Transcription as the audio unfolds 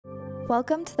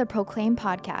Welcome to the Proclaim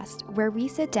podcast, where we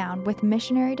sit down with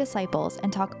missionary disciples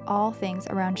and talk all things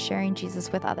around sharing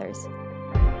Jesus with others.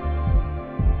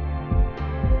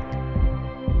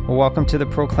 Well, welcome to the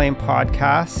Proclaim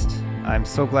podcast. I'm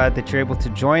so glad that you're able to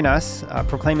join us.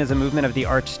 Proclaim is a movement of the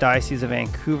Archdiocese of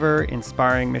Vancouver,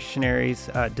 inspiring missionaries,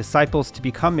 disciples to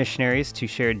become missionaries to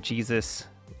share Jesus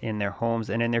in their homes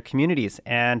and in their communities.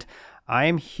 And I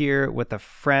am here with a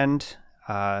friend,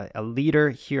 a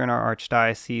leader here in our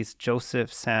Archdiocese,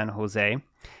 Joseph San Jose.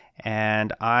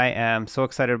 And I am so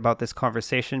excited about this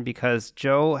conversation because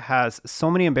Joe has so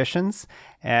many ambitions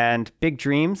and big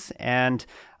dreams and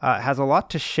has a lot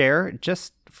to share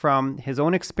just from his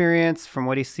own experience, from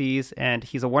what he sees, and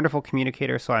he's a wonderful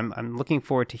communicator. So I'm looking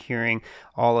forward to hearing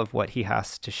all of what he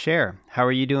has to share. How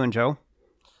are you doing, Joe?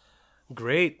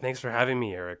 Great. Thanks for having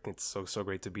me, Eric. It's so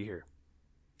great to be here.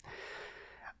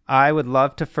 I would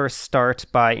love to first start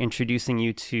by introducing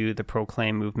you to the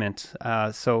Proclaim movement.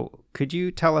 So could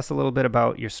you tell us a little bit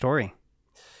about your story?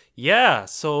 Yeah.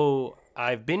 So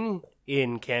I've been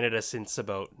in Canada since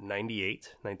about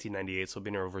 1998. So I've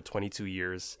been here over 22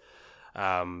 years.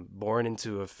 Born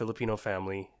into a Filipino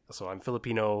family. So I'm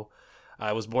Filipino.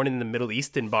 I was born in the Middle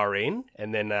East in Bahrain,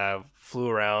 and then flew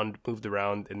around, moved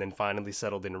around, and then finally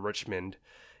settled in Richmond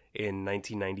in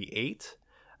 1998.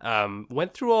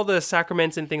 Went through all the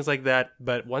sacraments and things like that,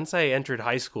 but once I entered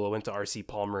high school, I went to R.C.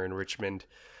 Palmer in Richmond.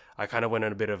 I kind of went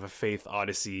on a bit of a faith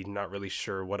odyssey, not really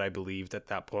sure what I believed at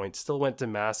that point. Still went to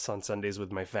Mass on Sundays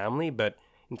with my family, but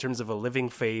in terms of a living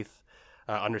faith,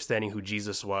 understanding who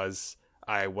Jesus was,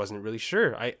 I wasn't really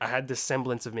sure. I had this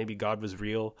semblance of maybe God was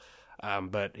real,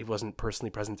 but it wasn't personally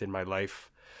present in my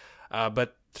life.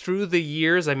 But through the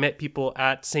years, I met people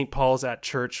at St. Paul's at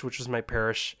church, which was my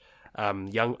parish,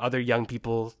 other young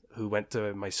people who went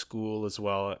to my school as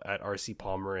well at R.C.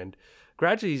 Palmer, and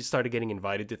gradually started getting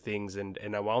invited to things. And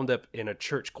I wound up in a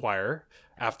church choir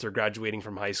after graduating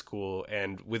from high school.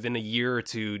 And within a year or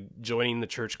two joining the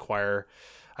church choir,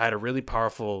 I had a really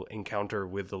powerful encounter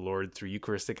with the Lord through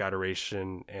Eucharistic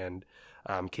adoration, and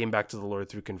came back to the Lord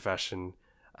through confession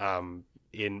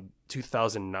in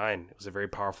 2009. It was a very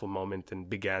powerful moment and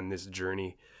began this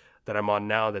journey that I'm on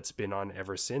now that's been on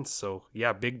ever since. So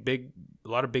yeah, a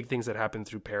lot of big things that happened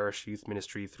through parish youth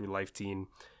ministry, through Life Teen,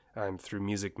 through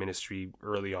music ministry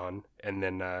early on. And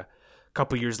then a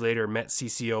couple years later, met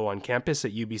CCO on campus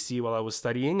at UBC while I was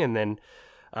studying. And then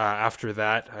after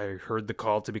that, I heard the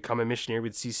call to become a missionary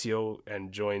with CCO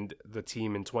and joined the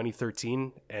team in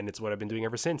 2013. And it's what I've been doing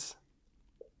ever since.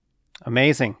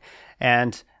 Amazing.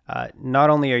 And not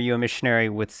only are you a missionary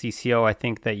with CCO, I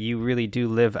think that you really do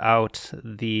live out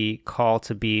the call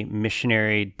to be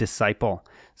missionary disciple.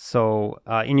 So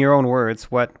in your own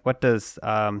words, what does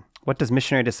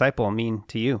missionary disciple mean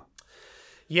to you?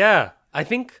 Yeah, I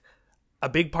think a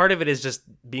big part of it is just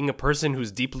being a person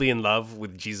who's deeply in love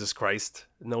with Jesus Christ,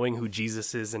 knowing who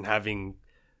Jesus is and having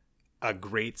a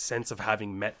great sense of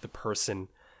having met the person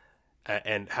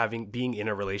and being in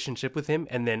a relationship with him.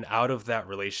 And then out of that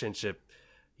relationship,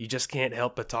 you just can't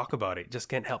help but talk about it. Just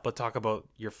can't help but talk about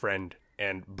your friend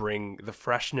and bring the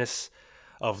freshness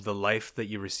of the life that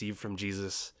you receive from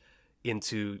Jesus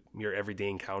into your everyday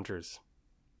encounters.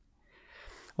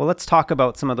 Well, let's talk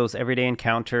about some of those everyday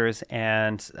encounters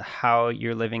and how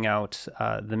you're living out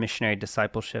the missionary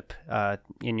discipleship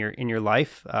in your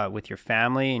life with your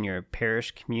family and your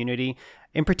parish community.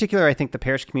 In particular, I think the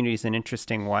parish community is an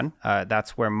interesting one.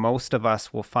 That's where most of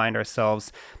us will find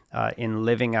ourselves in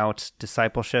living out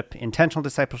discipleship, intentional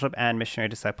discipleship and missionary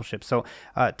discipleship. So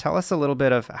tell us a little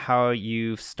bit of how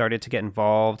you've started to get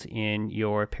involved in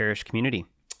your parish community.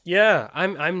 Yeah,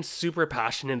 I'm super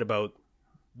passionate about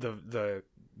the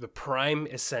prime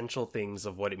essential things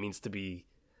of what it means to be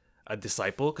a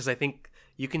disciple, because I think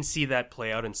you can see that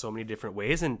play out in so many different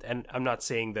ways. And I'm not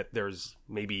saying that there's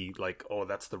maybe like, oh,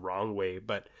 that's the wrong way,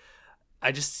 but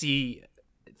I just see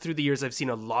through the years, I've seen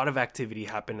a lot of activity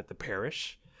happen at the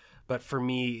parish. But for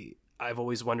me, I've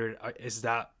always wondered,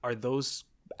 are those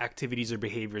activities or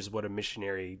behaviors what a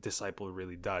missionary disciple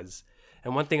really does?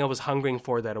 And one thing I was hungering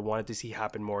for that I wanted to see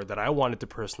happen more, that I wanted to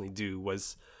personally do,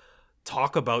 was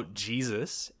talk about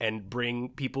Jesus and bring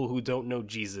people who don't know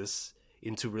Jesus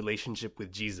into relationship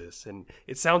with Jesus. And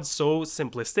it sounds so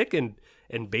simplistic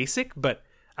and basic, but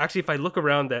actually if I looked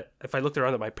around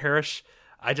at my parish,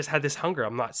 I just had this hunger.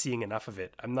 I'm not seeing enough of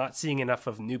it. I'm not seeing enough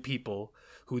of new people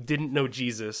who didn't know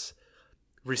Jesus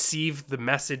receive the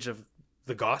message of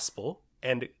the gospel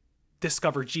and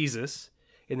discover Jesus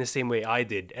in the same way I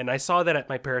did. And I saw that at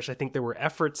my parish. I think there were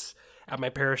efforts at my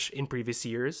parish in previous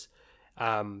years.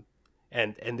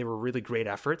 and they were really great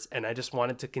efforts, and I just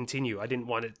wanted to continue. I didn't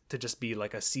want it to just be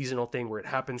like a seasonal thing where it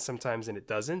happens sometimes and it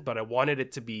doesn't, but I wanted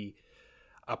it to be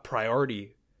a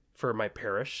priority for my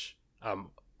parish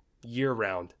year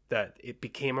round, that it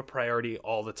became a priority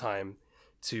all the time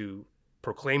to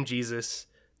proclaim Jesus,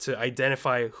 to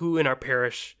identify who in our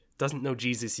parish doesn't know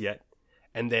Jesus yet,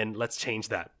 and then let's change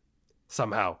that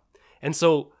somehow. And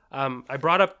so I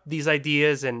brought up these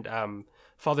ideas, and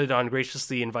Father Don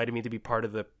graciously invited me to be part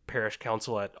of the parish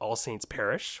council at All Saints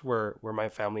Parish, where my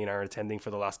family and I are attending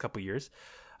for the last couple of years.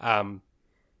 And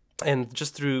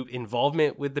just through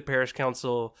involvement with the parish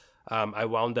council, I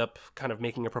wound up kind of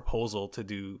making a proposal to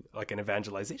do like an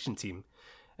evangelization team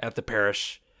at the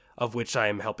parish, of which I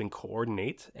am helping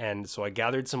coordinate. And so I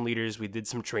gathered some leaders, we did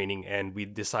some training, and we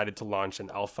decided to launch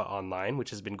an Alpha Online, which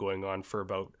has been going on for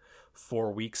about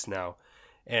 4 weeks now.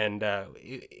 And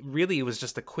it was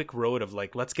just a quick road of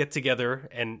like, let's get together,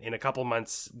 and in a couple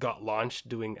months got launched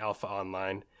doing Alpha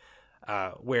Online,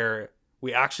 where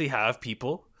we actually have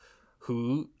people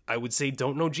who I would say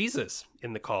don't know Jesus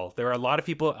in the call. There are a lot of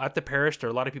people at the parish. There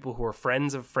are a lot of people who are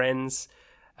friends of friends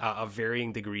of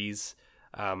varying degrees.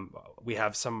 We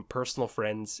have some personal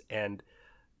friends, and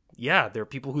yeah, there are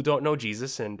people who don't know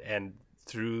Jesus, and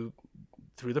through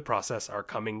the process are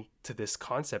coming to this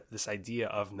concept, this idea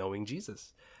of knowing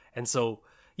Jesus. And so,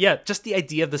 yeah, just the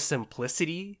idea of the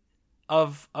simplicity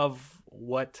of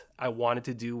what I wanted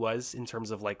to do was, in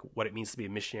terms of like what it means to be a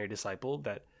missionary disciple,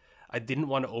 that I didn't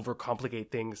want to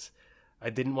overcomplicate things. I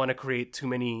didn't want to create too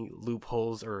many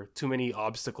loopholes or too many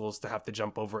obstacles to have to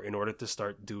jump over in order to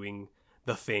start doing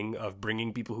the thing of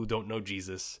bringing people who don't know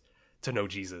Jesus to know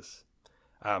Jesus.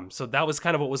 So that was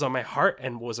kind of what was on my heart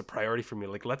and was a priority for me.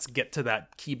 Like, let's get to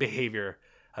that key behavior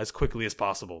as quickly as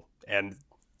possible. And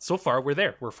so far we're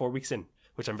there. We're 4 weeks in,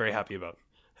 which I'm very happy about.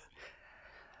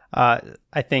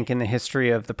 I think in the history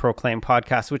of the Proclaim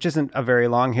podcast, which isn't a very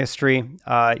long history,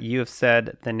 you have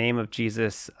said the name of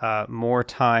Jesus more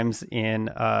times in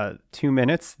 2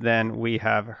 minutes than we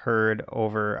have heard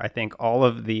over, I think, all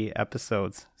of the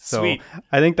episodes. So Sweet.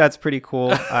 I think that's pretty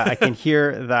cool. I can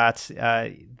hear that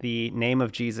the name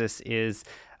of Jesus is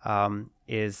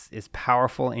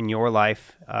powerful in your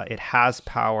life. It has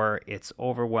power. It's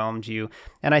overwhelmed you.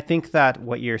 And I think that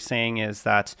what you're saying is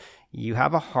that you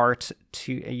have a heart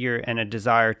and a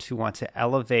desire to want to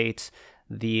elevate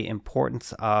the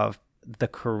importance of the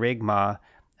kerygma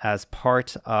as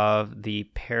part of the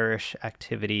parish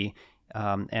activity,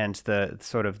 and the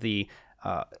sort of the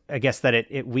I guess that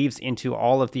it weaves into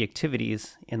all of the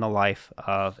activities in the life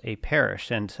of a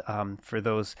parish. And for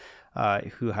those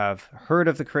who have heard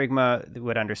of the kerygma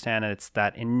would understand that it's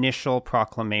that initial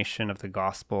proclamation of the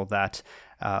gospel that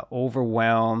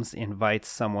overwhelms, invites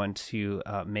someone to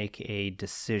make a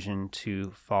decision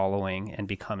to following and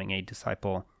becoming a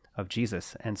disciple of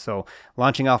Jesus. And so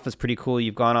launching Alpha is pretty cool.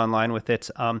 You've gone online with it.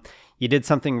 You did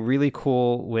something really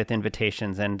cool with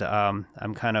invitations, and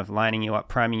I'm kind of lining you up,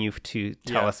 priming you to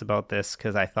tell us about this,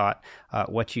 because I thought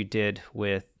what you did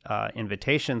with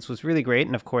invitations was really great.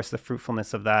 And of course, the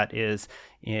fruitfulness of that is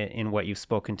in what you've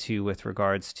spoken to with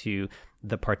regards to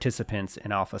the participants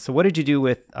in Alpha. So what did you do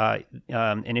with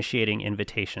initiating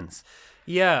invitations?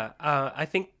 Yeah, I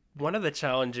think one of the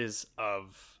challenges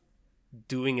of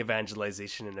doing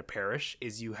evangelization in a parish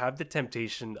is you have the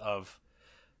temptation of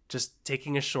just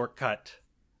taking a shortcut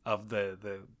of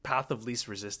the path of least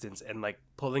resistance and like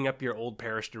pulling up your old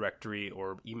parish directory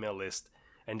or email list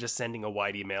and just sending a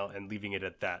wide email and leaving it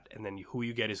at that. And then who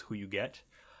you get is who you get.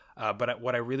 But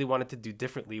what I really wanted to do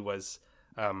differently was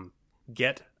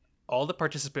get all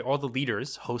the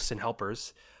leaders, hosts and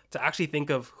helpers, to actually think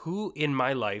of who in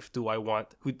my life do I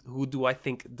want, who do I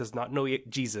think does not know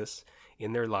Jesus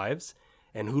in their lives,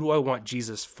 and who do I want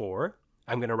Jesus for.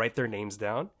 I'm going to write their names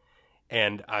down,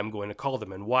 and I'm going to call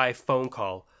them. And why phone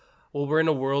call? Well, we're in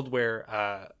a world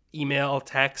where email,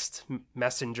 text,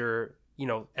 messenger,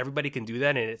 everybody can do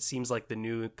that, and it seems like the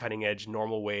new cutting edge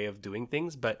normal way of doing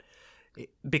things. But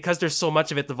because there's so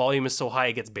much of it, the volume is so high,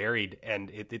 it gets buried, and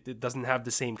it doesn't have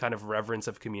the same kind of reverence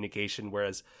of communication,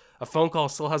 whereas a phone call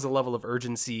still has a level of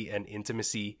urgency and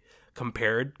intimacy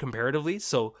comparatively.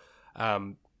 So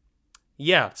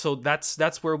so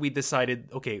that's where we decided,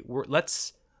 okay,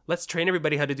 let's train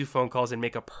everybody how to do phone calls and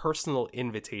make a personal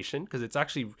invitation, because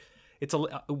it's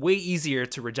a way easier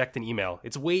to reject an email.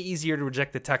 It's way easier to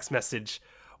reject a text message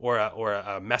or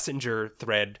a messenger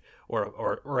thread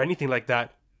or anything like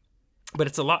that. But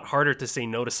it's a lot harder to say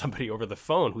no to somebody over the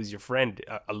phone who's your friend,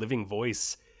 a living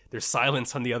voice. There's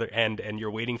silence on the other end, and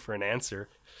you're waiting for an answer.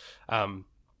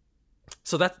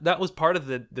 So that was part of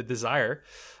the desire,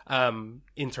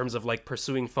 in terms of like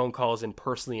pursuing phone calls and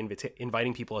personally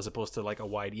inviting people as opposed to like a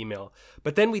wide email.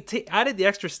 But then we added the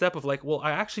extra step of like, well,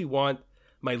 I actually want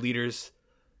my leaders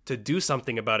to do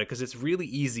something about it, because it's really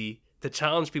easy to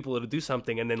challenge people to do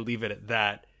something and then leave it at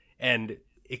that. And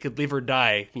it could live or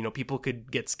die. You know, people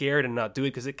could get scared and not do it,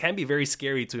 because it can be very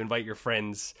scary to invite your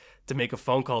friends to make a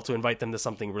phone call to invite them to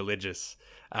something religious.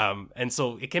 And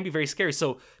so it can be very scary.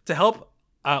 So to help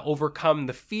overcome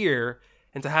the fear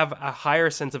and to have a higher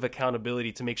sense of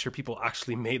accountability to make sure people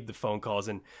actually made the phone calls,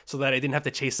 and so that I didn't have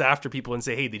to chase after people and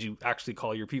say, hey, did you actually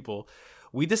call your people?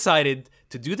 We decided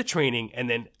to do the training, and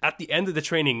then at the end of the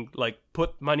training, like,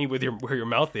 put money where your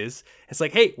mouth is. It's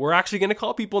like, hey, we're actually going to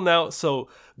call people now. So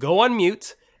go on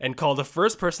mute and call the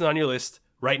first person on your list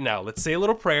right now. Let's say a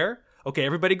little prayer. Okay,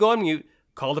 everybody go on mute.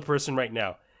 Call the person right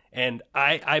now. And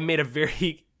I made a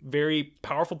very, very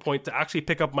powerful point to actually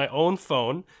pick up my own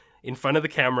phone in front of the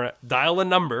camera, dial a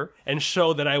number, and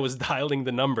show that I was dialing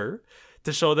the number,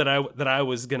 to show that I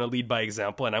was going to lead by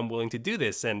example, and I'm willing to do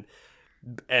this. And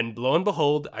lo and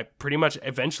behold, I pretty much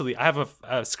eventually, I have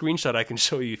a screenshot I can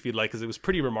show you if you'd like, because it was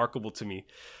pretty remarkable to me,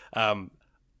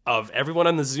 of everyone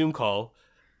on the Zoom call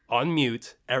on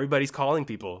mute. Everybody's calling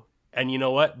people. And you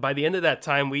know what? By the end of that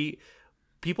time,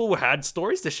 people had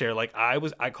stories to share. Like,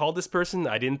 I called this person.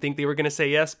 I didn't think they were going to say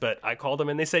yes, but I called them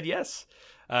and they said yes.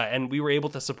 And we were able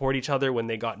to support each other when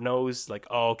they got no's. Like,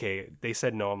 oh, okay, they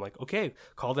said no. I'm like, okay,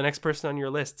 call the next person on your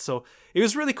list. So it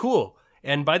was really cool.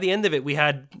 And by the end of it, we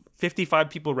had 55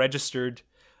 people registered.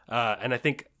 And I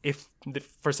think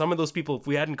for some of those people, if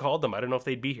we hadn't called them, I don't know if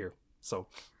they'd be here. So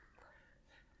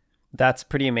that's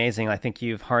pretty amazing. I think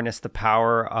you've harnessed the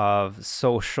power of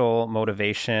social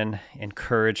motivation,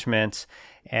 encouragement.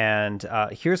 And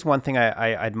here's one thing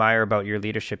I admire about your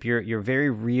leadership. You're very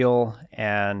real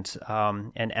and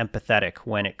empathetic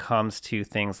when it comes to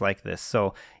things like this.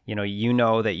 So you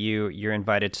know that you're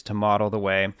invited to model the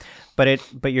way,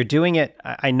 but you're doing it.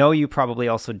 I know you probably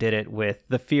also did it with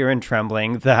the fear and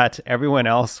trembling that everyone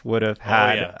else would have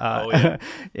had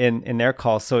in their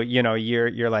call. So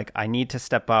you're like, I need to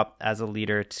step up as a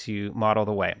leader to model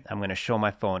the way. I'm going to show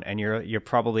my phone, and you're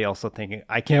probably also thinking,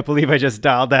 I can't believe I just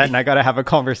dialed that, and I got to have a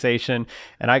conversation,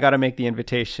 and I got to make the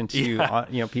invitation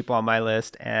to people on my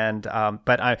list. And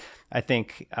but I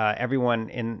think everyone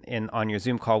in on your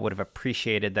Zoom call would have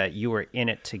appreciated that you were in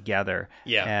it together,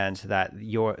 and that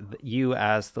you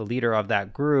as the leader of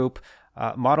that group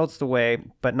modeled the way,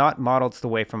 but not modeled the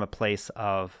way from a place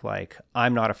of like,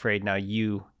 I'm not afraid now.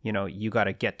 You got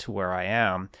to get to where I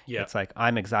am. Yeah. It's like,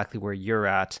 I'm exactly where you're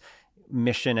at.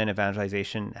 Mission and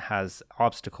evangelization has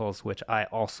obstacles, which I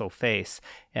also face,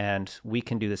 and we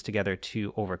can do this together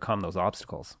to overcome those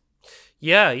obstacles.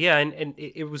 Yeah. And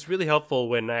it was really helpful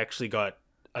when I actually got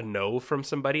a no from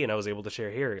somebody and I was able to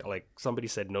share, here, like, somebody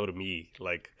said no to me.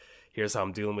 Like, here's how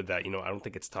I'm dealing with that. I don't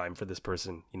think it's time for this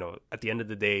person. At the end of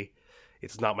the day,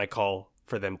 it's not my call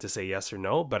for them to say yes or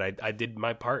no, but I did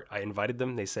my part. I invited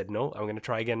them. They said no. I'm going to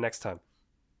try again next time.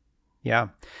 Yeah.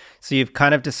 So you've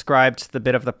kind of described the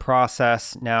bit of the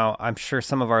process. Now, I'm sure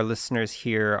some of our listeners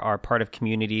here are part of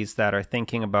communities that are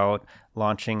thinking about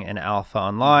launching an alpha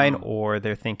online, or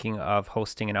they're thinking of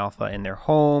hosting an alpha in their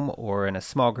home or in a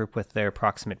small group with their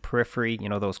proximate periphery,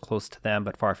 those close to them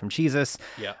but far from Jesus.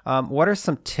 Yeah. What are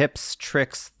some tips,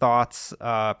 tricks, thoughts,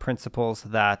 principles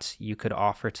that you could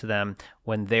offer to them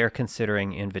when they're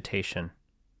considering invitation?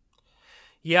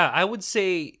 Yeah, I would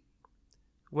say,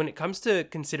 when it comes to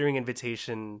considering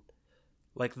invitation,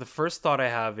 like, the first thought I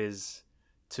have is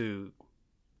to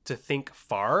think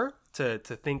far, to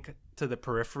think to the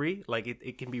periphery. Like,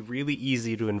 it can be really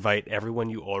easy to invite everyone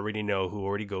you already know who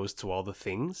already goes to all the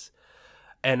things.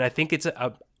 And I think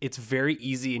it's very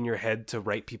easy in your head to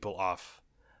write people off.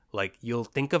 Like, you'll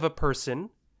think of a person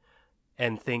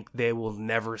and think they will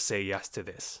never say yes to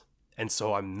this, and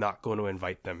so I'm not going to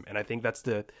invite them. And I think that's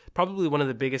probably one of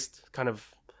the biggest kind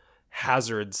of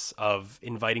hazards of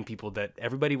inviting people that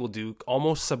everybody will do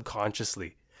almost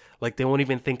subconsciously. Like, they won't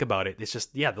even think about it. It's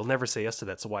just, they'll never say yes to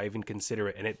that, so why even consider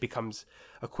it? And it becomes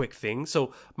a quick thing.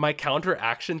 So my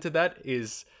counteraction to that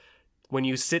is, when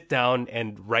you sit down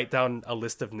and write down a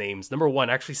list of names, number one,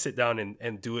 actually sit down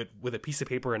and do it with a piece of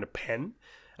paper and a pen,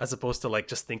 as opposed to like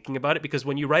just thinking about it. Because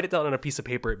when you write it down on a piece of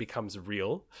paper, it becomes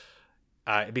real.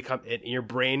 Your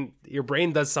brain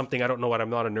does something, I don't know what, I'm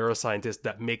not a neuroscientist,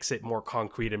 that makes it more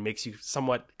concrete and makes you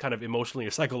somewhat kind of emotionally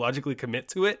or psychologically commit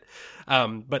to it.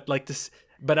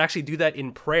 But actually do that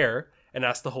in prayer and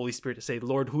ask the Holy Spirit to say,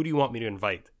 Lord, who do you want me to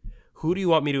invite? Who do you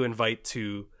want me to invite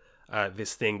to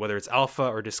this thing, whether it's Alpha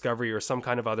or Discovery or some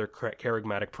kind of other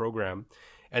charismatic program?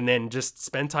 And then just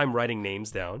spend time writing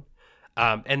names down.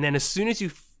 And then as soon as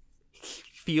you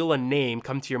feel a name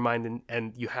come to your mind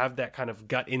and you have that kind of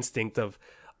gut instinct of,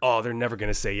 oh, they're never going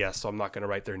to say yes, so I'm not going to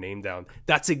write their name down.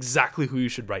 That's exactly who you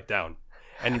should write down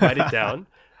and write it down.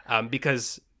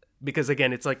 Because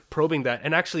again, it's like probing that.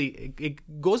 And actually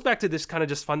it goes back to this kind of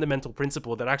just fundamental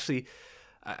principle that actually,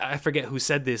 I forget who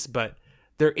said this, but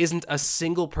there isn't a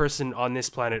single person on this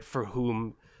planet for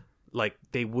whom like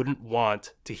they wouldn't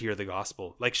want to hear the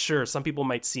gospel. Like, sure, some people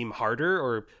might seem harder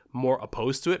or more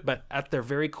opposed to it, but at their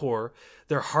very core,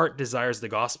 their heart desires the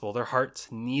gospel. Their hearts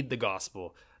need the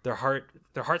gospel. Their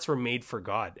hearts were made for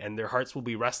God, and their hearts will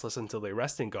be restless until they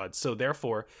rest in God. So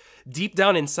therefore, deep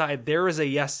down inside, there is a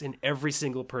yes in every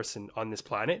single person on this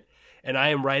planet. And I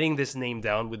am writing this name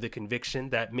down with the conviction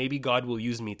that maybe God will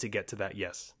use me to get to that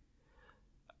yes.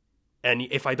 And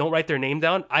if I don't write their name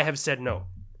down, I have said no.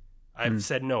 I've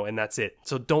said no, and that's it.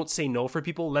 So don't say no for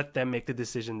people. Let them make the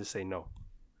decision to say no.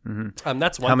 Mm-hmm.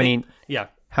 That's one thing.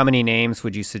 How many names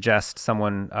would you suggest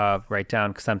someone write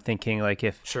down? Because I'm thinking like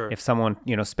if someone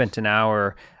spent an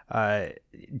hour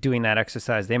doing that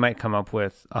exercise, they might come up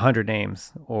with 100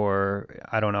 names, or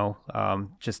I don't know,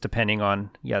 just depending on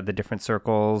the different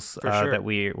circles that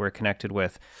we're connected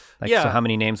with. So how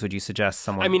many names would you suggest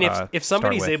someone? I mean, if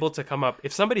somebody's able to come up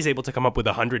with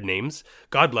 100 names,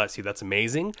 God bless you, that's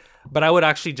amazing. But I would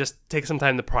actually just take some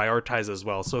time to prioritize as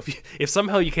well. So if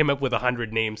somehow you came up with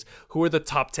 100 names, who are the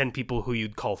top 10 people who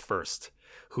you'd call first,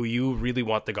 who you really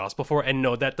want the gospel for? And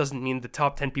no, that doesn't mean the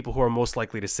top 10 people who are most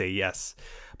likely to say yes,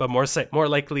 but more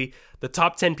likely the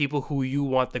top 10 people who you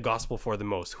want the gospel for the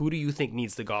most. Who do you think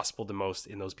needs the gospel the most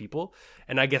in those people?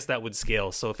 And I guess that would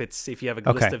scale. So if you have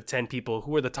a list of 10 people,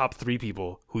 who are the top 3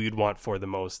 people who you'd want for the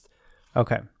most?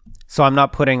 Okay. So I'm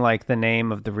not putting like the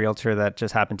name of the realtor that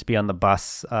just happened to be on the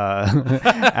bus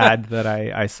ad that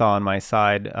I saw on my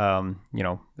side,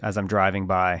 as I'm driving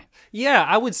by. Yeah,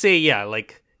 I would say,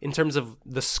 like in terms of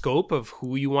the scope of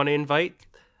who you want to invite,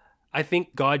 I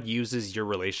think God uses your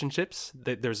relationships.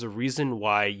 That there's a reason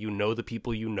why you know the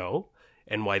people you know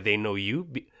and why they know you.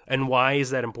 And why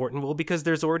is that important? Well, because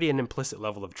there's already an implicit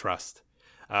level of trust.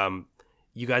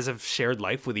 You guys have shared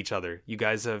life with each other. You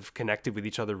guys have connected with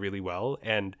each other really well,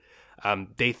 and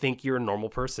they think you're a normal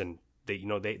person.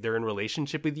 They're in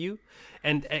relationship with you,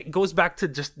 and it goes back to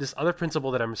just this other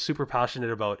principle that I'm super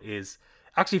passionate about. Is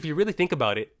actually, if you really think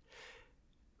about it,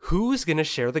 who's going to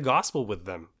share the gospel with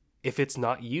them if it's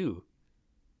not you?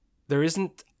 There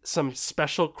isn't some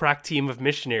special crack team of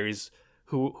missionaries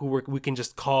who we can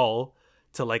just call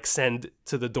to like send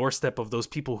to the doorstep of those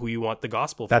people who you want the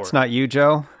gospel for. That's not you,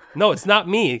 Joe. No, it's not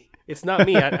me. It's not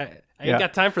me. I ain't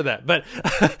got time for that. But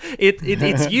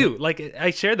it's you. Like,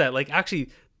 I share that. Like, actually,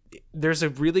 there's a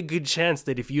really good chance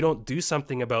that if you don't do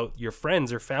something about your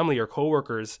friends or family or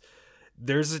coworkers,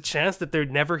 there's a chance that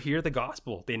they'd never hear the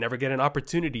gospel. They never get an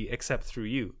opportunity except through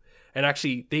you. And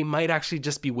actually, they might actually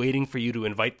just be waiting for you to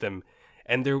invite them.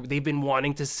 And they've been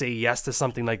wanting to say yes to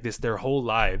something like this their whole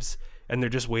lives. And they're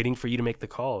just waiting for you to make the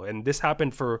call. And this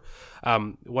happened for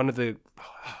one of the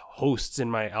hosts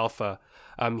in my alpha.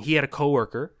 He had a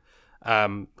coworker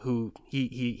who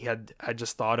he had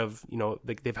just thought of,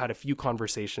 like they've had a few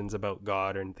conversations about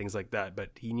God and things like that,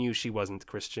 but he knew she wasn't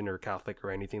Christian or Catholic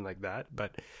or anything like that.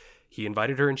 But he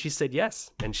invited her and she said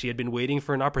yes. And she had been waiting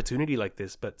for an opportunity like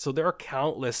this. But so there are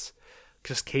countless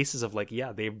just cases of like,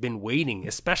 they've been waiting,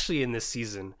 especially in this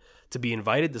season, to be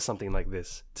invited to something like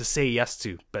this, to say yes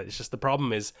to. But it's just the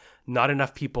problem is not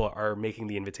enough people are making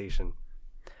the invitation.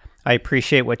 I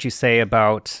appreciate what you say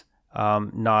about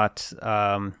not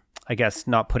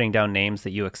putting down names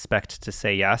that you expect to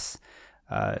say yes,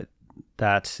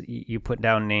 that you put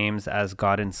down names as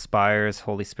God inspires,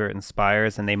 Holy Spirit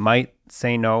inspires, and they might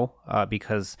say no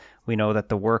because we know that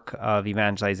the work of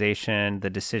evangelization, the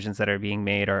decisions that are being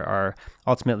made are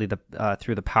ultimately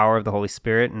through the power of the Holy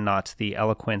Spirit and not the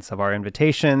eloquence of our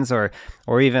invitations or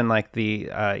even like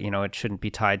it shouldn't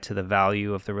be tied to the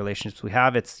value of the relationships we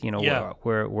have. It's,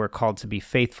 we're called to be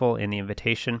faithful in the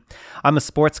invitation. I'm a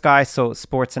sports guy, so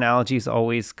sports analogies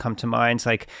always come to mind. It's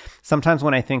like sometimes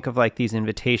when I think of like these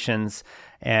invitations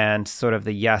and sort of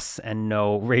the yes and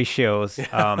no ratios,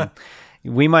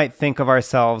 we might think of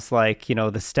ourselves like,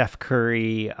 the Steph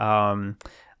Curry,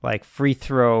 like free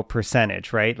throw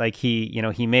percentage, right? Like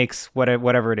he makes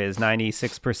whatever it is,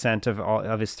 96% of all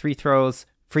of his free throws.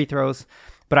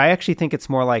 But I actually think it's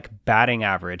more like batting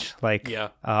average. Like,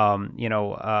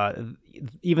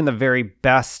 even the very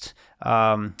best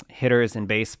hitters in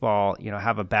baseball,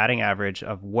 have a batting average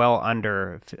of well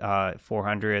under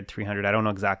 400, 300. I don't know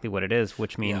exactly what it is,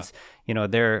 which means,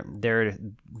 they're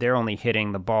only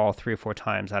hitting the ball 3 or 4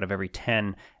 times out of every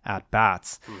 10 at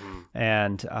bats. Mm-hmm.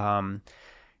 And,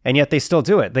 And yet they still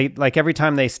do it. They, like, every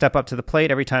time they step up to the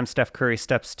plate, every time Steph Curry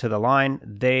steps to the line,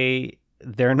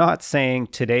 they're not saying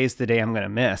today's the day I'm going to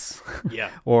miss.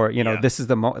 Yeah. Or, this is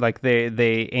the like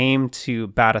they aim to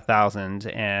bat 1,000,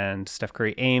 and Steph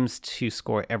Curry aims to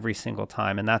score every single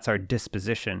time. And that's our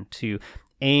disposition, to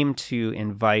aim to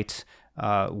invite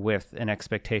with an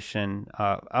expectation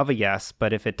of a yes.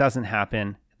 But if it doesn't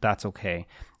happen, that's okay.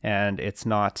 And it's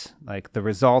not like the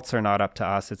results are not up to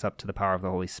us. It's up to the power of the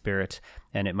Holy Spirit.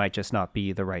 And it might just not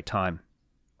be the right time.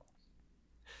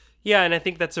 Yeah. And I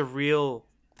think that's a real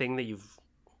thing that you've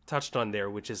touched on there,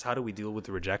 which is how do we deal with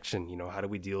the rejection? How do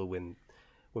we deal when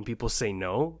people say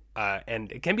no?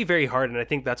 And it can be very hard. And I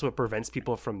think that's what prevents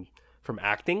people from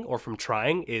acting or from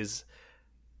trying. Is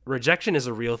rejection is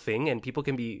a real thing, and people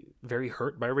can be very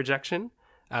hurt by rejection.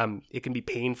 It can be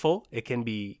painful. It can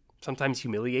be sometimes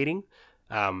humiliating.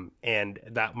 And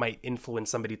that might influence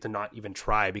somebody to not even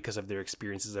try because of their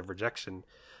experiences of rejection.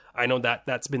 I know that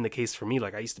that's been the case for me.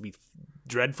 Like, I used to be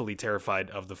dreadfully terrified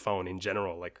of the phone in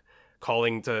general, like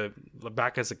calling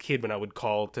back as a kid when I would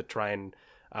call to try and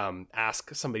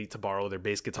ask somebody to borrow their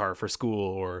bass guitar for school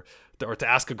or to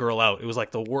ask a girl out. It was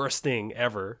like the worst thing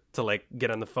ever to like get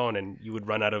on the phone, and you would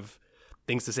run out of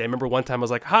things to say. I remember one time I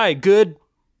was like, "Hi, good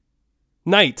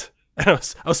night." And I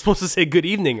was supposed to say good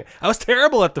evening. I was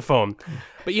terrible at the phone.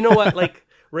 But you know what? Like,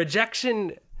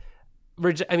 rejection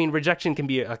can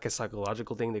be like a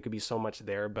psychological thing. There could be so much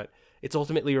there, but it's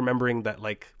ultimately remembering that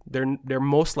like they're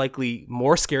most likely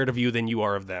more scared of you than you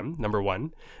are of them. Number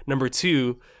one. Number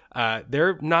two,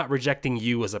 they're not rejecting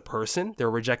you as a person. They're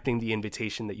rejecting the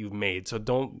invitation that you've made. So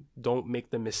don't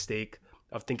make the mistake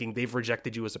of thinking they've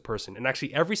rejected you as a person. And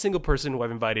actually, every single person who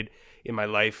I've invited in my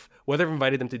life, whether I've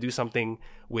invited them to do something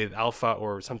with Alpha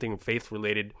or something faith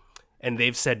related, and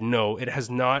they've said no, it has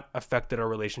not affected our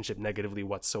relationship negatively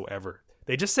whatsoever.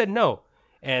 They just said no.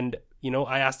 And,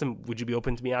 I asked them, would you be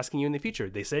open to me asking you in the future?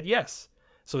 They said yes.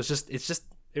 So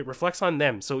it reflects on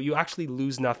them. So you actually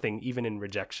lose nothing, even in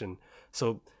rejection.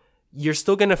 So you're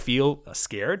still going to feel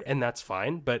scared, and that's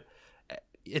fine. But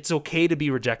it's okay to be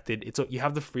rejected. You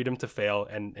have the freedom to fail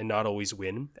and not always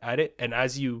win at it. And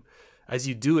as you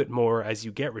do it more, as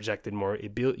you get rejected more,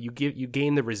 you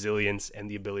gain the resilience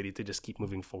and the ability to just keep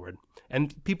moving forward.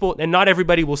 And not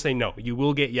everybody will say no. You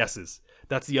will get yeses.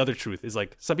 That's the other truth. Is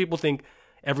like, some people think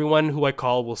everyone who I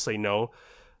call will say no.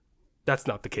 That's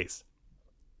not the case.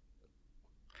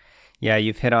 Yeah,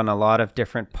 you've hit on a lot of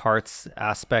different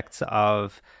aspects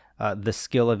of the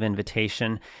skill of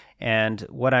invitation. And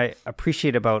what I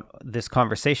appreciate about this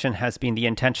conversation has been the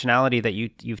intentionality that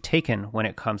you've taken when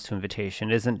it comes to invitation.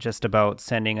 It isn't just about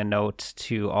sending a note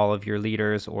to all of your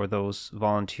leaders or those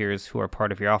volunteers who are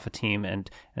part of your Alpha team and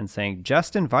saying,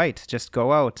 just invite, just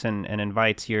go out and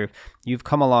invite. You've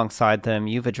come alongside them.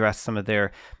 You've addressed some of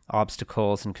their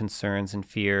obstacles and concerns and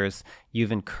fears.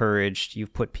 You've encouraged,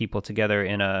 you've put people together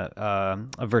in a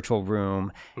virtual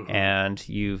room, mm-hmm. and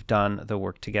you've done the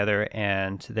work together,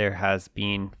 and there has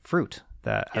been fruit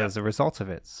as a result of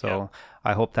it. So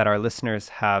I hope that our listeners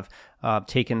have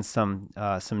taken some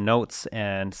notes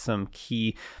and some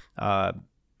key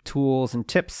tools and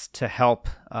tips to help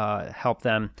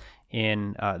them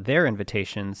in their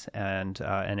invitations and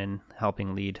in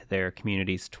helping lead their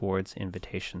communities towards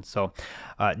invitation. So,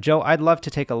 Joe, I'd love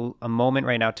to take a moment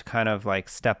right now to kind of like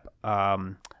step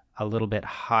a little bit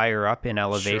higher up in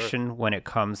elevation Sure. when it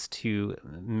comes to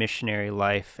missionary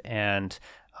life, and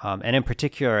in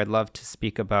particular, I'd love to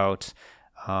speak about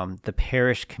the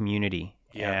parish community.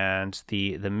 Yeah. And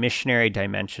the missionary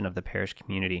dimension of the parish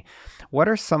community. What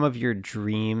are some of your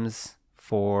dreams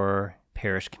for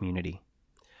parish community?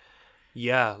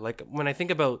 Yeah, like when I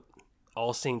think about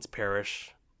All Saints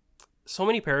Parish, so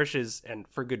many parishes, and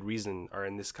for good reason, are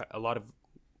in this. A lot of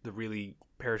the really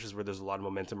parishes where there's a lot of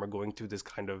momentum are going through this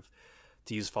kind of,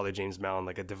 to use Father James Mallon,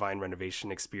 like a divine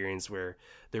renovation experience where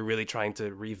they're really trying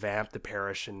to revamp the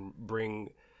parish and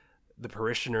bring the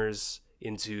parishioners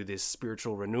into this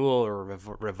spiritual renewal or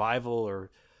revival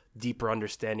or deeper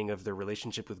understanding of their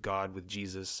relationship with God, with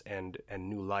Jesus, and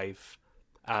new life.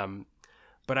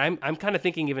 But I'm kind of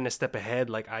thinking even a step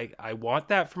ahead. Like I want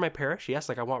that for my parish. Yes,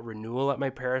 like I want renewal at my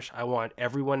parish. I want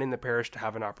everyone in the parish to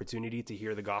have an opportunity to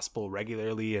hear the gospel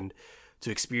regularly and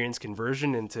to experience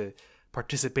conversion and to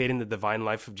participate in the divine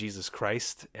life of Jesus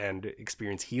Christ and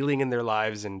experience healing in their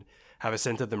lives and have a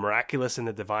sense of the miraculous and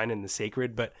the divine and the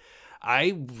sacred. But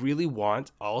I really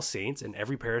want All Saints and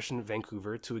every parish in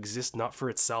Vancouver to exist not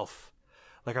for itself.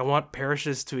 Like, I want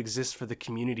parishes to exist for the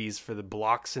communities, for the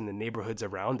blocks and the neighborhoods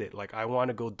around it. Like, I want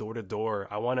to go door to door.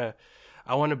 I want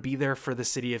to be there for the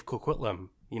city of Coquitlam.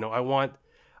 I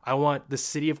want the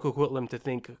city of Coquitlam to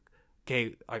think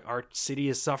okay, like our city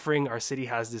is suffering, our city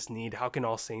has this need. How can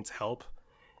All Saints help?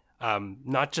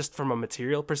 Not just from a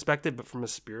material perspective, but from a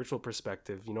spiritual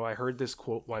perspective. You know, I heard this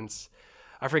quote once.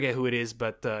 I forget who it is,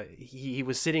 but he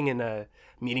was sitting in a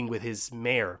meeting with his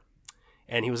mayor,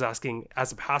 and he was asking,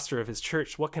 as a pastor of his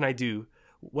church, what can I do?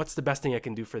 What's the best thing I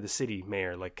can do for the city,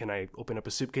 mayor? Like, can I open up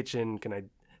a soup kitchen? Can I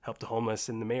help the homeless?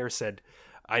 And the mayor said,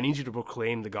 I need you to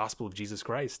proclaim the gospel of Jesus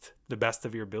Christ, the best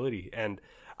of your ability. And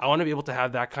I want to be able to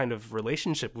have that kind of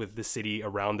relationship with the city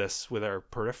around us, with our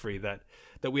periphery, that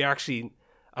we actually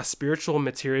a spiritual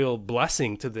material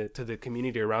blessing to the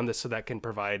community around us, so that can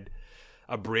provide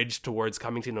a bridge towards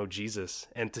coming to know Jesus,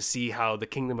 and to see how the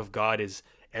kingdom of God is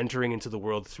entering into the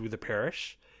world through the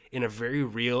parish in a very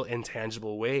real and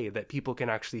tangible way, that people can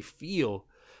actually feel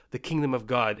the kingdom of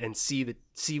God and see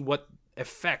what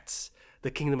effects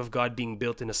the kingdom of God being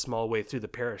built in a small way through the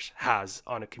parish has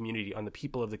on a community, on the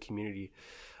people of the community.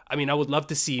 I mean, I would love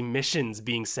to see missions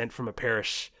being sent from a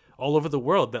parish all over the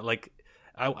world, that like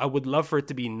I would love for it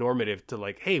to be normative, to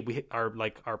like, hey,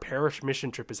 our parish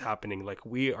mission trip is happening. Like,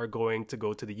 we are going to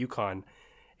go to the Yukon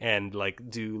and like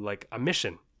do like a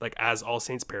mission, like as All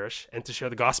Saints Parish, and to share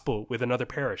the gospel with another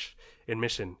parish in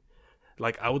mission.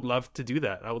 Like, I would love to do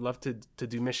that. I would love to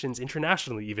do missions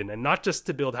internationally even, and not just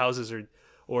to build houses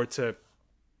or to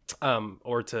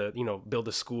build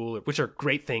a school, which are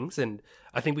great things. And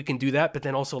I think we can do that. But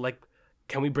then also, like,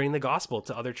 can we bring the gospel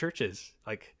to other churches?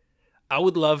 Like, I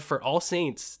would love for All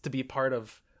Saints to be part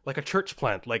of like a church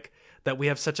plant, like that we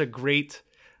have such a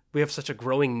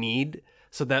growing need,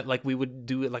 so that like we would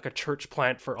do it like a church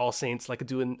plant for All Saints, like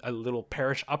doing a little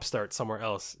parish upstart somewhere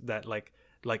else that like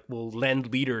will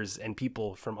lend leaders and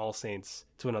people from All Saints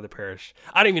to another parish.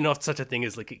 I don't even know if such a thing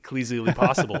is like ecclesially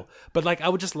possible, but like I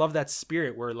would just love that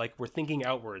spirit where like we're thinking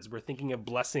outwards, we're thinking of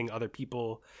blessing other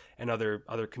people and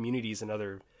other communities and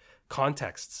other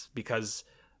contexts, because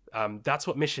that's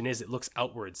what mission is. It looks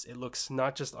outwards. It looks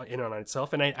not just in on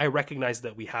itself. And I recognize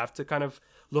that we have to kind of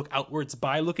look outwards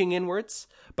by looking inwards,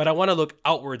 but I want to look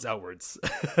outwards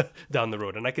down the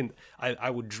road. And I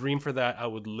would dream for that. I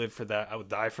would live for that. I would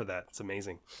die for that. It's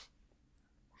amazing.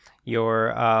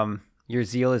 Your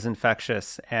zeal is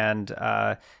infectious. And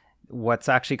what's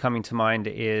actually coming to mind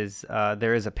is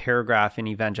there is a paragraph in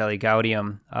Evangelii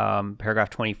Gaudium, paragraph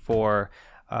 24,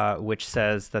 which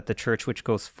says that the church which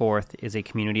goes forth is a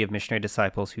community of missionary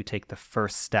disciples who take the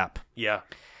first step. Yeah.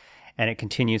 And it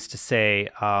continues to say,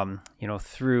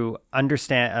 through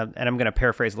understand, and I'm going to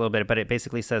paraphrase a little bit, but it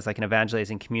basically says like an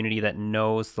evangelizing community that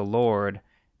knows the Lord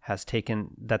has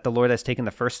taken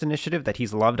the first initiative, that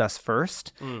he's loved us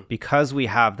first. Because we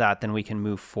have that, then we can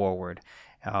move forward.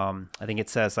 I think it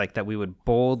says like that we would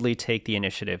boldly take the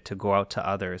initiative to go out to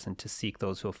others and to seek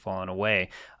those who have fallen away,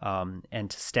 and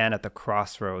to stand at the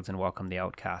crossroads and welcome the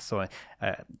outcast. So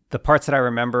the parts that I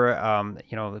remember,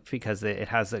 because it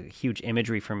has a huge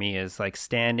imagery for me, is like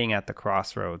standing at the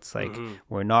crossroads. Like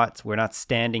we're not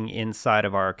standing inside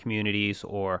of our communities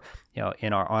or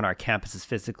on our campuses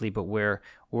physically, but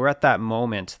we're at that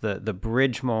moment, the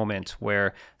bridge moment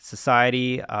where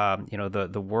society,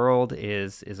 the world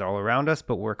is all around us,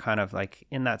 but we're kind of like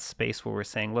in that space where we're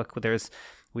saying, look,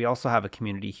 we also have a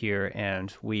community here,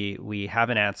 and we have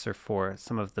an answer for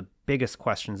some of the biggest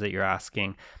questions that you're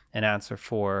asking, an answer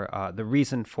for the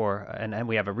reason for, and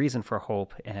we have a reason for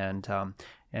hope, and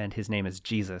his name is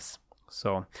Jesus.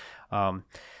 So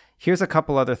here's a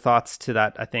couple other thoughts to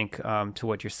that, I think, to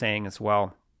what you're saying as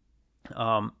well.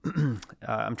 I'm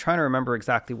trying to remember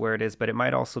exactly where it is, but it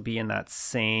might also be in that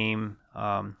same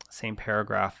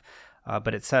paragraph.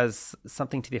 But it says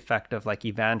something to the effect of like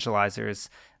evangelizers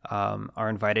are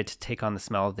invited to take on the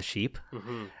smell of the sheep,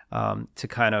 to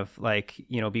kind of like,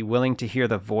 be willing to hear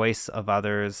the voice of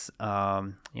others,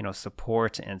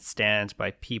 support and stand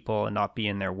by people and not be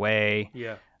in their way.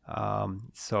 Yeah.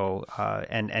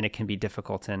 And it can be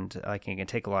difficult, and like it can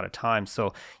take a lot of time.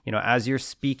 So, as you're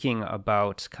speaking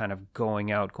about kind of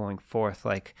going forth,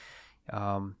 like,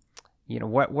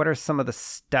 what are some of the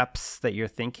steps that you're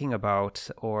thinking about,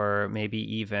 or maybe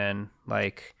even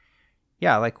like,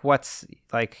 what's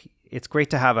like, it's great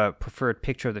to have a preferred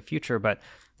picture of the future, but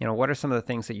what are some of the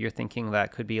things that you're thinking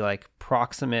that could be like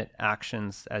proximate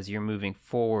actions as you're moving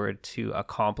forward to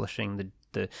accomplishing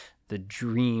the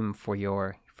dream for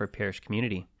parish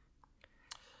community?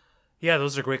 Yeah,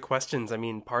 those are great questions. I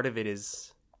mean, part of it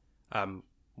is,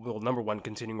 number one,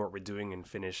 continuing what we're doing and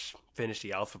finish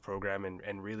the Alpha program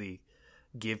and really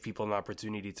give people an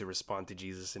opportunity to respond to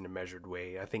Jesus in a measured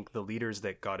way. I think the leaders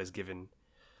that God has given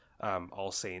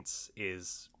All Saints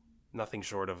is nothing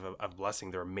short of a blessing.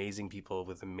 They're amazing people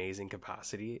with amazing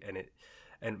capacity,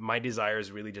 and my desire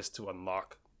is really just to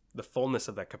unlock the fullness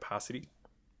of that capacity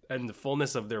and the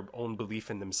fullness of their own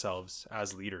belief in themselves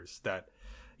as leaders, that,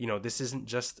 you know, this isn't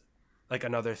just like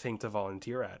another thing to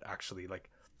volunteer at. Actually, like,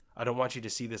 I don't want you to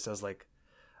see this as like,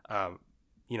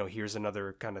 you know, here's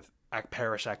another kind of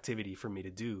parish activity for me to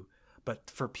do, but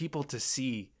for people to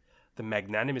see the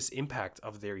magnanimous impact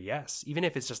of their yes, even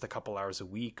if it's just a couple hours a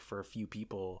week for a few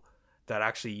people, that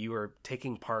actually you are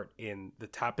taking part in the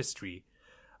tapestry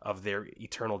of their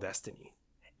eternal destiny.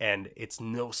 And it's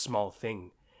no small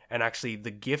thing. And actually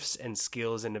the gifts and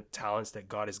skills and the talents that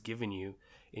God has given you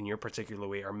in your particular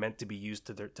way are meant to be used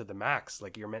to the max.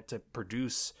 Like, you're meant to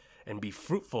produce and be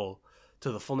fruitful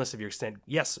to the fullness of your extent.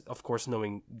 Yes, of course,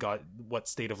 knowing God, what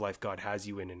state of life God has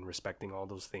you in, and respecting all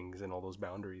those things and all those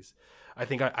boundaries. I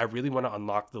think I really want to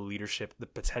unlock the leadership, the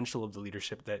potential of the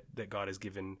leadership that God has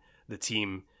given the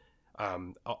team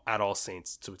at All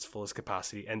Saints to its fullest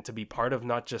capacity, and to be part of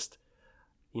not just,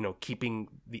 you know, keeping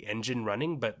the engine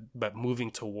running, but moving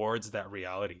towards that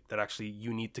reality that actually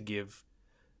you need to give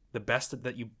the best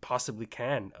that you possibly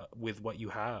can with what you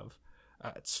have.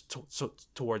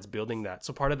 Towards building that.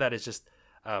 So part of that is just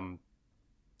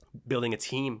building a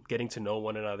team, getting to know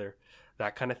one another,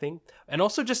 that kind of thing. And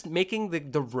also just making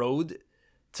the road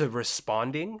to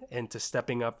responding and to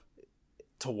stepping up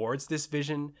towards this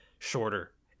vision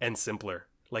shorter and simpler.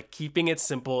 Like, keeping it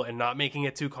simple and not making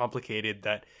it too complicated,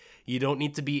 that you don't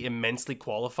need to be immensely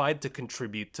qualified to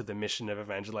contribute to the mission of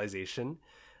evangelization.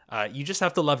 You just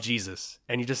have to love Jesus,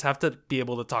 and you just have to be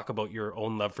able to talk about your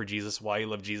own love for Jesus, why you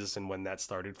love Jesus, and when that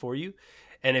started for you.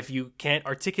 And if you can't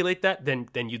articulate that, then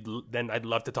I'd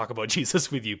love to talk about Jesus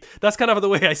with you. That's kind of the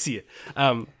way I see it.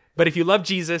 But if you love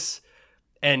Jesus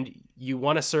and you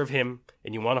want to serve him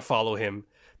and you want to follow him,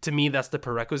 to me, that's the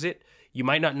prerequisite. You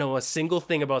might not know a single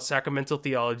thing about sacramental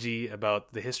theology,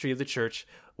 about the history of the church.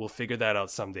 We'll figure that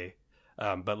out someday.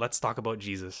 But let's talk about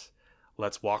Jesus.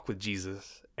 Let's walk with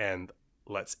Jesus, and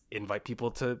let's invite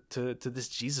people to this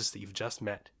Jesus that you've just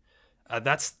met. I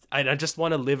just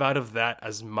want to live out of that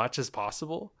as much as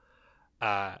possible.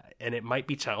 And it might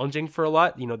be challenging for a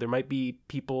lot. You know, there might be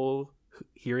people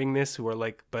hearing this who are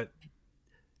like, but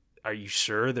are you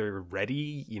sure they're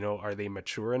ready? You know, are they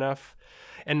mature enough?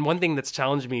 And one thing that's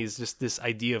challenged me is just this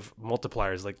idea of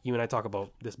multipliers. Like, you and I talk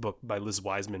about this book by Liz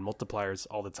Wiseman, Multipliers,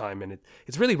 all the time. And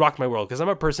it's really rocked my world, because I'm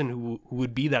a person who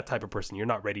would be that type of person. You're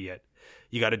not ready yet.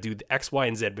 You got to do the X, Y,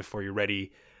 and Z before you're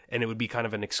ready. And it would be kind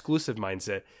of an exclusive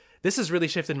mindset. This has really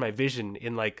shifted my vision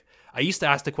in, like, I used to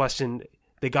ask the question,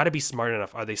 they got to be smart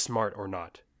enough. Are they smart or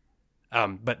not?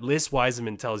 But Liz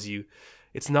Wiseman tells you,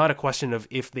 it's not a question of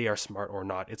if they are smart or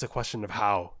not. It's a question of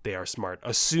how they are smart.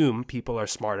 Assume people are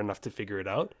smart enough to figure it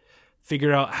out.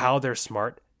 Figure out how they're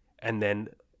smart, and then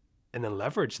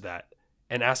leverage that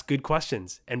and ask good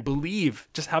questions, and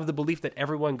just have the belief that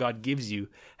everyone God gives you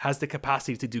has the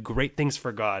capacity to do great things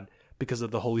for God because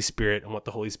of the Holy Spirit and what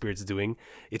the Holy Spirit's doing.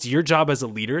 It's your job as a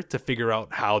leader to figure out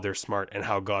how they're smart and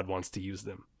how God wants to use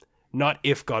them. Not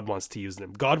if God wants to use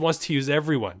them. God wants to use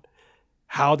everyone.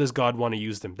 How does God want to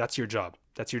use them? That's your job.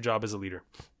 That's your job as a leader.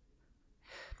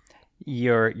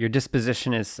 Your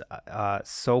disposition is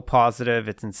so positive.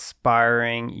 It's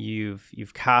inspiring.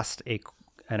 You've cast a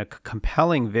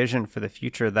compelling vision for the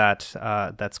future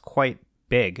that's quite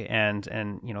big and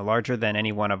you know, larger than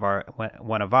any one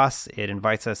of us. It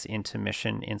invites us into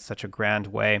mission in such a grand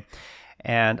way.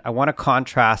 And I want to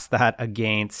contrast that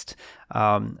against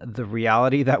the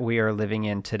reality that we are living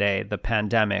in today, the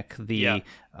pandemic, the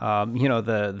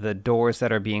doors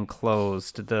that are being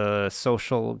closed, the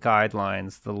social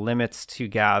guidelines, the limits to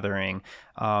gathering.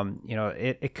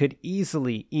 It could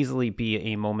easily be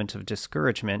a moment of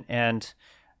discouragement. And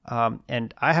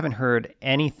I haven't heard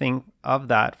anything of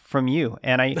that from you.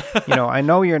 And I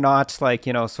know you're not like,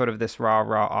 sort of this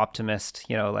raw optimist,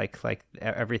 like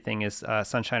everything is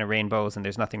sunshine and rainbows and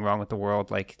there's nothing wrong with the world.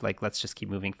 Like let's just keep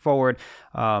moving forward.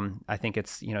 I think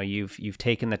it's, you've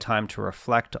taken the time to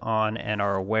reflect on and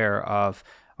are aware of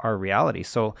our reality.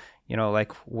 So,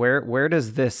 where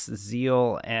does this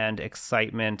zeal and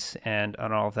excitement and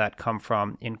all of that come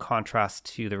from in contrast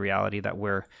to the reality that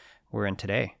we're in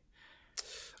today?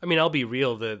 I mean, I'll be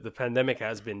real. The pandemic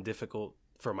has been difficult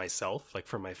for myself, like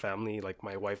for my family. Like,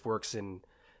 my wife works in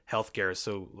healthcare,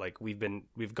 so like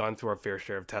we've gone through our fair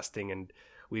share of testing, and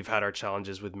we've had our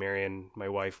challenges with Marion, my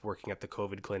wife, working at the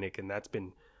COVID clinic, and that's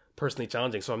been personally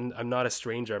challenging. So I'm not a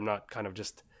stranger. I'm not kind of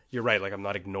just, you're right, like I'm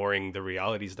not ignoring the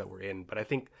realities that we're in. But I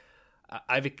think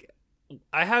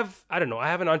I have an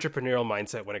entrepreneurial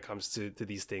mindset when it comes to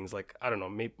these things. Like, I don't know,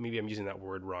 maybe I'm using that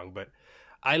word wrong, but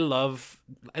I love,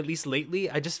 at least lately,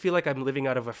 I just feel like I'm living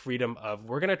out of a freedom of,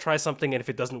 we're going to try something, and if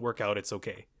it doesn't work out, it's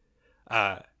okay.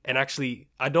 And actually,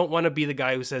 I don't want to be the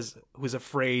guy who's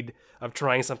afraid of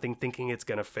trying something thinking it's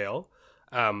going to fail.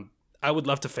 I would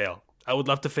love to fail. I would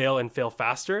love to fail and fail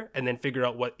faster and then figure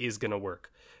out what is going to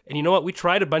work. And you know what? We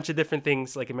tried a bunch of different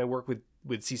things, like in my work with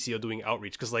CCO doing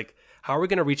outreach, because like, how are we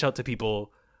going to reach out to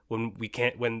people when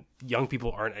young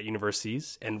people aren't at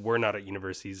universities and we're not at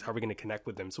universities? How are we going to connect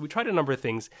with them? So we tried a number of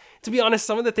things. To be honest,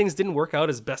 some of the things didn't work out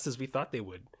as best as we thought they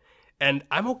would. And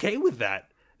I'm okay with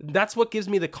that. That's what gives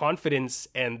me the confidence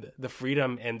and the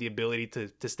freedom and the ability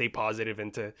to stay positive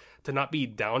and to not be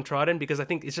downtrodden, because I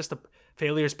think it's just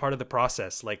failure is part of the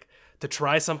process. Like, to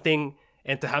try something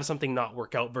and to have something not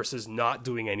work out versus not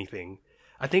doing anything.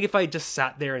 I think if I just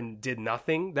sat there and did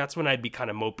nothing, that's when I'd be kind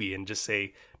of mopey and just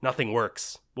say nothing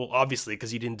works. Well, obviously,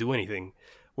 because you didn't do anything.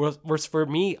 Whereas for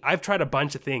me, I've tried a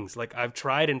bunch of things. Like, I've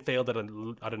tried and failed at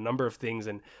a number of things,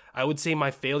 and I would say my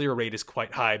failure rate is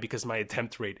quite high because my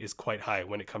attempt rate is quite high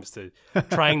when it comes to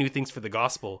trying new things for the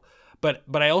gospel. But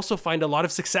I also find a lot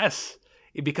of success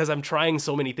because I'm trying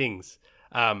so many things.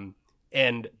 And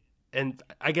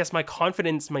I guess my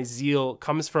confidence, my zeal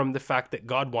comes from the fact that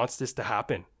God wants this to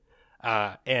happen.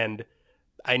 And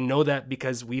I know that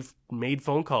because we've made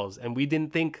phone calls, and we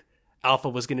didn't think Alpha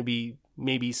was going to be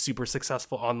maybe super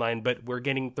successful online, but we're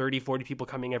getting 30, 40 people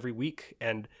coming every week.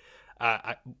 And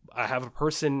I have a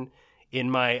person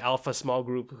in my Alpha small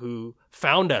group who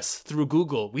found us through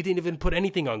Google. We didn't even put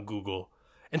anything on Google.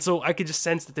 And so I could just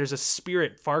sense that there's a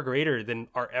spirit far greater than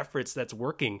our efforts that's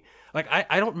working. Like,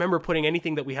 I don't remember putting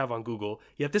anything that we have on Google,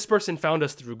 yet this person found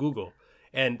us through Google.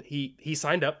 And he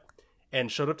signed up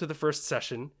and showed up to the first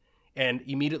session, and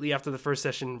immediately after the first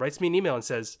session writes me an email and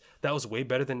says, that was way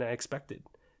better than I expected.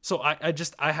 So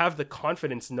I have the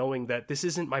confidence knowing that this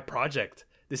isn't my project.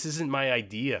 This isn't my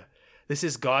idea. This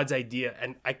is God's idea,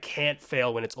 and I can't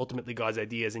fail when it's ultimately God's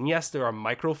ideas. And yes, there are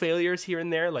micro failures here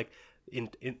and there, like in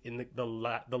the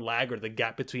lag or the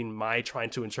gap between my trying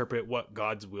to interpret what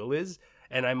God's will is,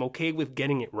 and I'm okay with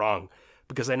getting it wrong,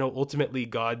 because I know ultimately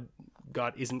God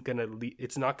isn't gonna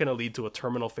it's not gonna lead to a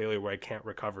terminal failure where I can't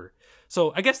recover.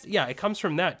 So I guess, yeah, it comes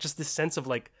from that, just this sense of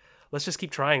like, let's just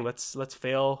keep trying. Let's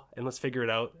fail and let's figure it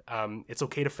out. It's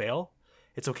okay to fail.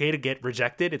 It's okay to get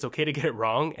rejected. It's okay to get it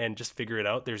wrong and just figure it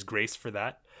out. There's grace for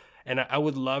that. And I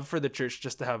would love for the church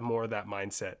just to have more of that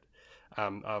mindset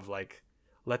of like,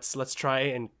 let's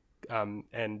try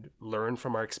and learn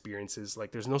from our experiences.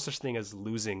 Like, there's no such thing as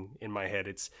losing in my head.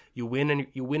 It's you win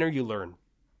or you learn.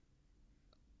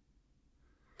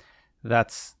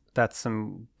 That's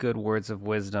some good words of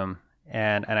wisdom.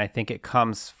 And I think it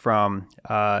comes from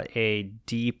a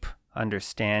deep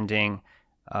understanding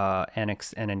and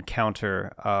an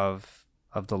encounter of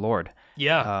the Lord,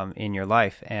 in your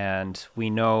life. And we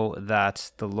know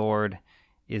that the Lord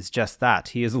is just that.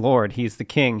 He is Lord. He's the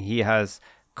King. He has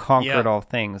conquered all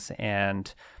things.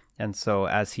 And so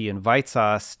as he invites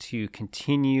us to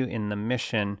continue in the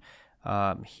mission,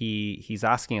 he's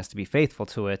asking us to be faithful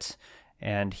to it.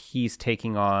 And he's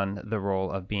taking on the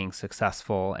role of being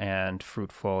successful and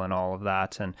fruitful and all of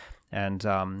that. And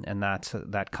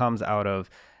that comes out of,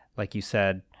 like you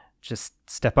said, just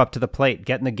step up to the plate,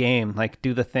 get in the game, like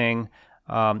do the thing.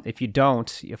 If you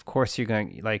don't, of course you're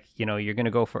going, like, you're going to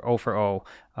go for 0 for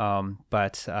 0.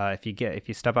 But if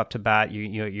you step up to bat,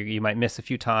 you might miss a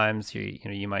few times.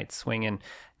 You might swing and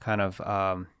kind of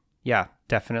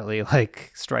definitely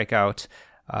like strike out.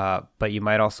 But you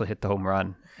might also hit the home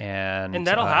run, and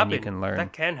that'll happen. And you can learn.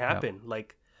 That can happen. Yeah.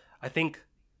 Like, I think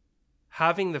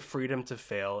having the freedom to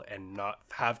fail and not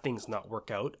have things not work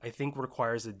out, I think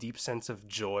requires a deep sense of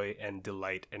joy and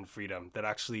delight and freedom. That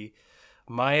actually,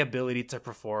 my ability to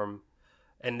perform,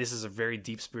 and this is a very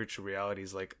deep spiritual reality,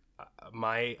 is like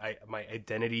my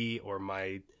identity or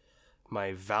my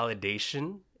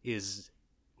validation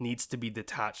needs to be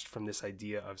detached from this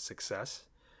idea of success.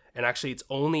 And actually, it's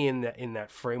only in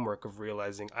that framework of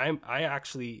realizing I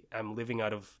actually am living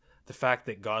out of the fact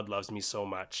that God loves me so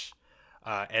much,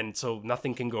 and so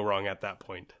nothing can go wrong at that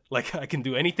point. Like, I can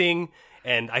do anything,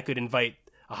 and I could invite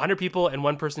 100 people, and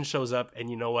one person shows up, and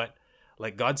you know what?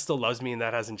 Like, God still loves me, and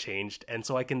that hasn't changed. And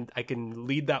so I can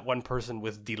lead that one person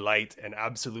with delight and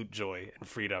absolute joy and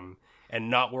freedom, and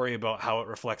not worry about how it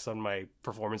reflects on my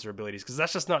performance or abilities, because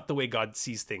that's just not the way God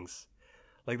sees things.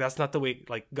 Like, that's not the way.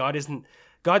 Like,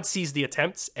 God sees the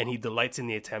attempts, and he delights in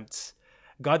the attempts.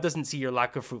 God doesn't see your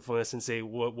lack of fruitfulness and say,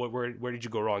 where did you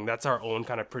go wrong? That's our own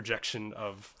kind of projection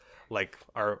of like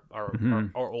our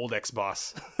old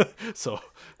ex-boss. So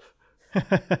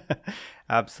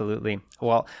Absolutely.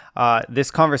 Well,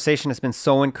 this conversation has been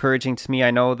so encouraging to me.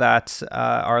 I know that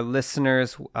our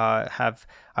listeners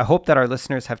I hope that our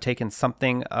listeners have taken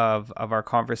something of our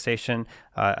conversation,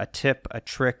 a tip, a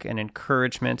trick, an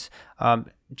encouragement.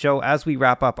 Joe, as we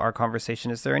wrap up our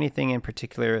conversation, is there anything in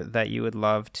particular that you would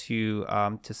love to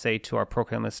say to our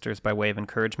Proclaim listeners by way of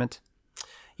encouragement?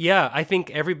 Yeah, I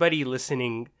think everybody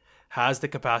listening has the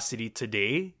capacity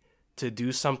today to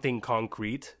do something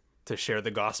concrete to share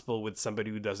the gospel with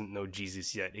somebody who doesn't know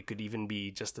Jesus yet. It could even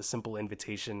be just a simple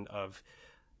invitation of,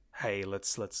 hey,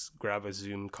 let's grab a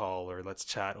Zoom call, or let's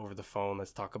chat over the phone.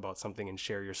 Let's talk about something and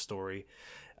share your story.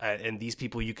 And these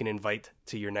people you can invite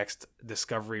to your next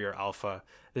discovery or alpha.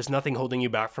 There's nothing holding you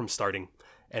back from starting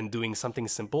and doing something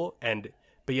simple.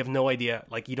 But you have no idea,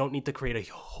 like, you don't need to create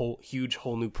a huge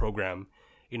whole new program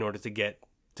in order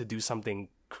to do something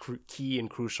key and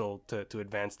crucial to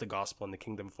advance the gospel and the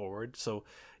kingdom forward. So,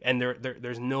 and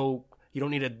there's no, you don't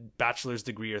need a bachelor's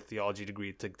degree or theology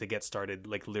degree to get started,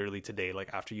 like literally today. Like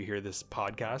after you hear this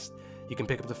podcast, you can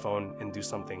pick up the phone and do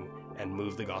something and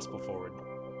move the gospel forward.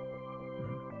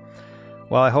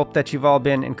 Well, I hope that you've all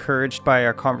been encouraged by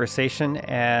our conversation,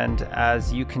 and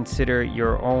as you consider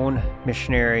your own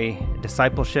missionary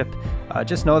discipleship,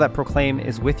 just know that Proclaim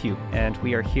is with you, and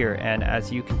we are here. And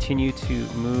as you continue to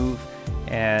move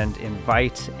and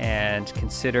invite and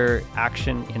consider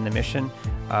action in the mission,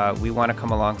 we want to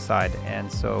come alongside. And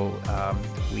so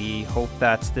we hope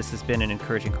that this has been an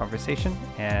encouraging conversation,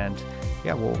 and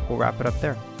yeah, we'll wrap it up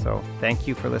there. So thank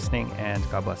you for listening, and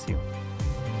God bless you.